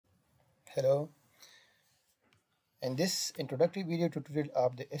Hello. In this introductory video tutorial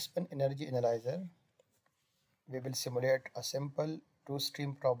of the ASPEN Energy Analyzer, we will simulate a simple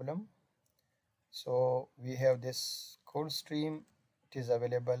two-stream problem. So we have this cold stream. It is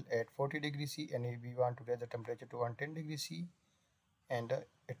available at 40 degrees C, and we want to raise the temperature to 110 degrees C, and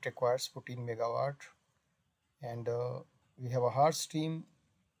it requires 14 megawatt. And we have a hot stream.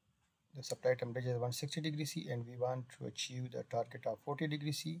 The supply temperature is 160 degrees C, and we want to achieve the target of 40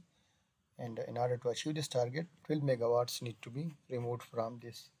 degrees C. And in order to achieve this target, 12 megawatts need to be removed from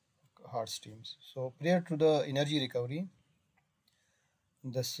this hot streams. So prior to the energy recovery,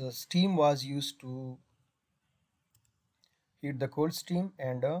 this steam was used to heat the cold stream,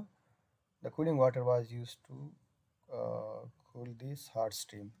 and the cooling water was used to cool this hot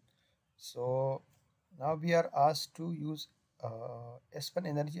stream. So now we are asked to use ASPEN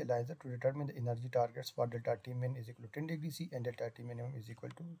Energy Analyzer to determine the energy targets for delta T min is equal to 10 degrees C and delta T minimum is equal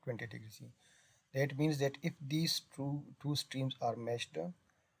to 20 degrees C. That means that if these two streams are meshed,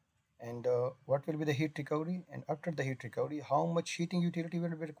 and what will be the heat recovery, and after the heat recovery, how much heating utility will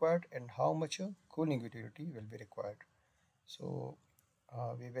be required and how much cooling utility will be required. So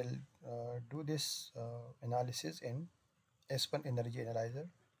we will do this analysis in ASPEN Energy Analyzer.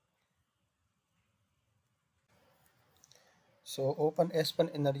 So open ASPEN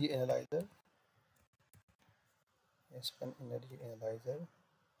Energy Analyzer. ASPEN Energy Analyzer.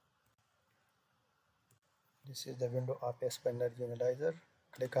 This is the window of ASPEN Energy Analyzer.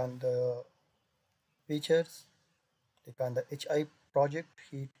 Click on the features. Click on the HI project,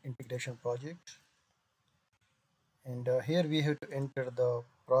 heat integration project, and here we have to enter the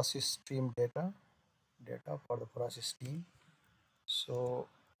process stream data for the process stream. So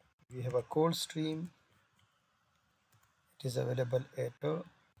we have a cold stream. It is available at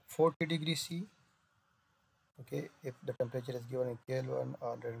 40 degrees C. Okay, if the temperature is given in Kelvin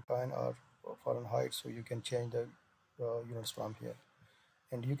or Kelvin or Fahrenheit, so you can change the units from here,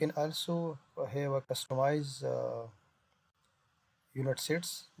 and you can also have a customized unit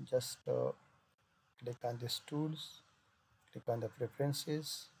sets. Just click on these tools, click on the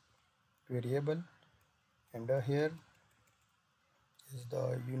preferences, variable, and here is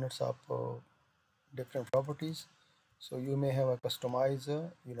the units of different properties. So you may have a customized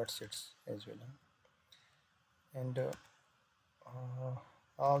unit sets as well. And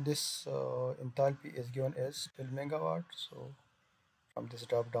now this enthalpy is given as 12 megawatt. So from this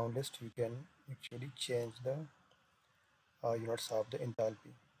drop down list you can actually change the units of the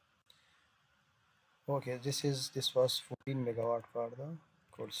enthalpy. Okay, this was 14 megawatt for the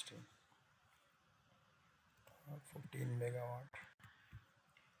cold stream. 14 megawatt.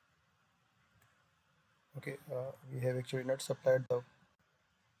 Okay, we have actually not supplied the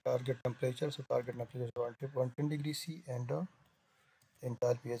target temperature. So target temperature is 110 degrees C, and the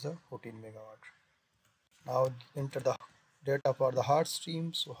enthalpy is 14 megawatt. Now enter the data for the hot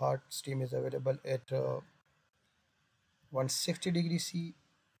stream. So hot stream is available at 160 degrees C.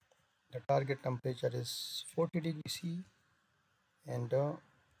 The target temperature is 40 degrees C, and the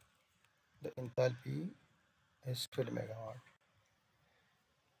enthalpy is 12 megawatt.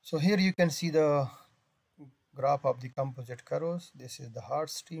 So here you can see the graph of the composite curves. This is the hot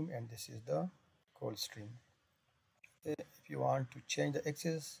stream and this is the cold stream. Okay, if you want to change the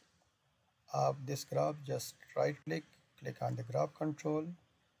axis of this graph, just right click on the graph control,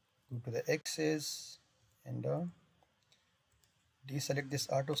 go to the axis, and deselect this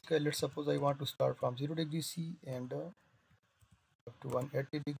auto scale. Let's suppose I want to start from 0 degrees C and up to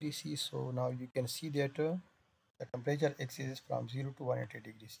 180 degrees C. So now you can see that the temperature axis is from 0 to 180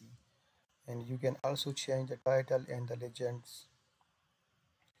 degrees C, and you can also change the title and the legends.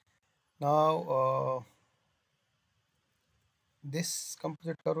 Now this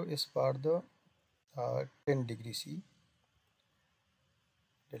composite curve is for the 10 degrees C.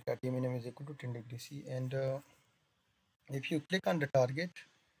 Delta T minimum is equal to 10 degrees C, and if you click on the target,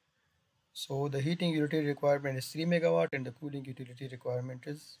 so the heating utility requirement is 3 megawatt and the cooling utility requirement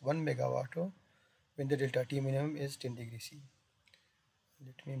is 1 megawatt when the delta T minimum is 10 degrees C.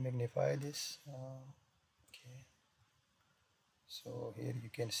 Let me magnify this. Okay, so here you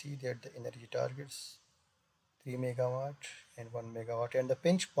can see that the energy targets 3 megawatt and 1 megawatt, and the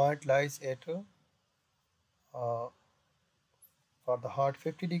pinch point lies at for the hot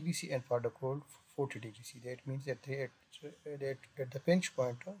 50 degrees C and for the cold 40 degrees C. That means that at the pinch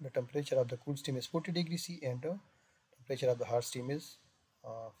point, the temperature of the cool steam is 40 degrees C and the temperature of the hot steam is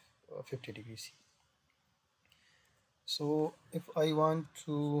 50 degrees C. So if I want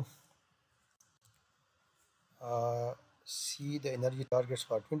to see the energy targets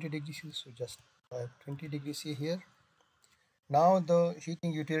for 20 degrees C, so just type 20 degrees C here. Now the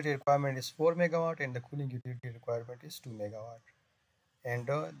heating utility requirement is 4 megawatt and the cooling utility requirement is 2 megawatt. And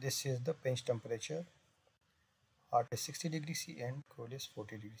this is the bench temperature. Hot is 60 degrees C and cold is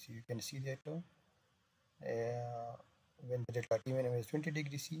 40 degrees C. You can see that when the delta T minimum is 20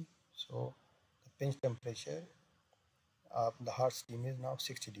 degrees C, so the bench temperature of the hot steam is now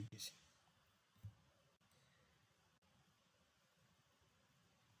 60 degrees C.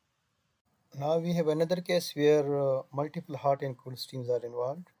 Now we have another case where multiple hot and cool streams are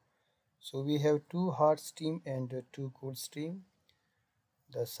involved. So we have two hot stream and two cool stream.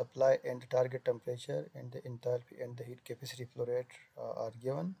 The supply and the target temperature and the enthalpy and the heat capacity flow rate are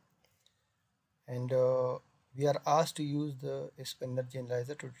given. And we are asked to use the ASPEN Energy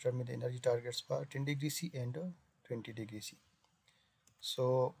Analyzer to determine the energy targets for 10 degrees C and 20 degrees C.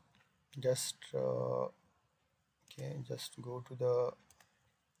 So just just go to the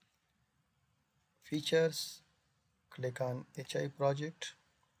features, click on HI project,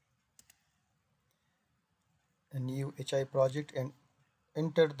 a new HI project, and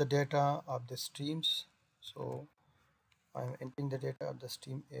enter the data of the streams. So I'm entering the data of the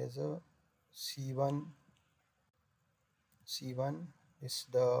stream as a C1. C1 is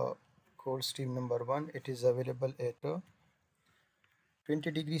the cold stream number 1. It is available at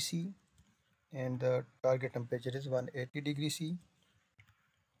 20 degrees C and the target temperature is 180 degrees C.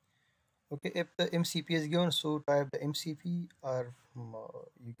 Okay, if the MCP is given, so type the MCP or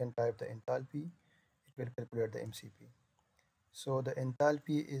you can type the enthalpy. It will calculate the MCP. So the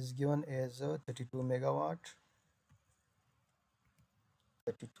enthalpy is given as 32 megawatt,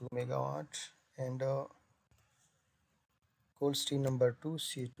 32 megawatt, and cold stream number 2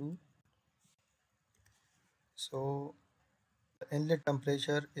 C2. So the inlet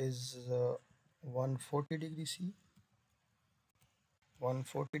temperature is 140 degrees C,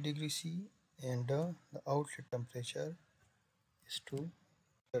 140 degrees C, and the outlet temperature is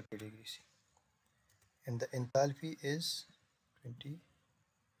 230 degrees C, and the enthalpy is 27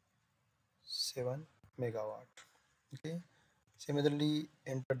 megawatt. Okay. Similarly,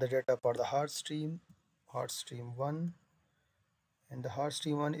 enter the data for the hot stream 1, and the hot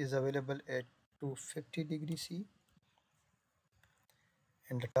stream 1 is available at 250 degrees C,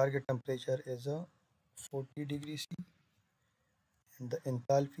 and the target temperature is 40 degrees C, and the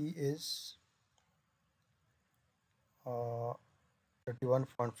enthalpy is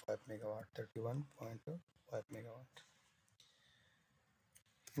 31.5 megawatt, 31.5 megawatt.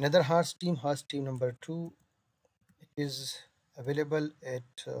 Another hot stream number 2, it is available at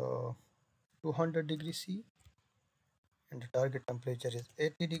 200 degrees C, and the target temperature is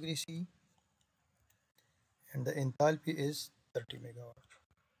 80 degrees C, and the enthalpy is 30 megawatt.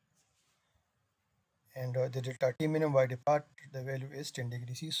 And the delta T minimum by default, the value is 10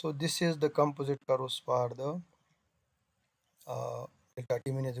 degrees C. So this is the composite curves for the delta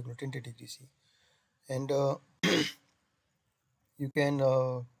T minimum is equal to 20 degrees C. And you can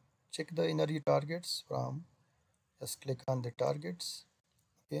check the energy targets from, just click on the targets,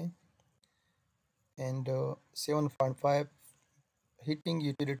 okay, and 7.5 heating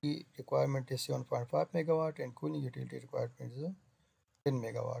utility requirement is 7.5 megawatt and cooling utility requirement is 10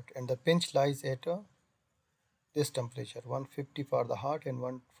 megawatt, and the pinch lies at this temperature 150 for the hot and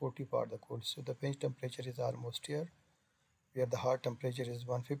 140 for the cold. So the pinch temperature is almost here, where the hot temperature is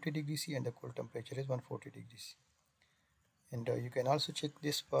 150 degrees C and the cold temperature is 140 degrees C. And you can also check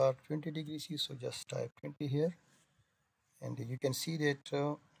this for 20 degrees C, so just type 20 here, and you can see that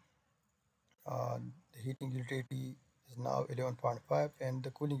the heating utility is now 11.5 and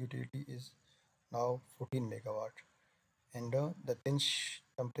the cooling utility is now 14 megawatt, and the pinch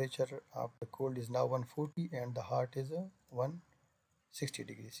temperature of the cold is now 140 and the hot is 160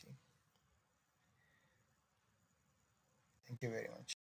 degrees C. Thank you very much.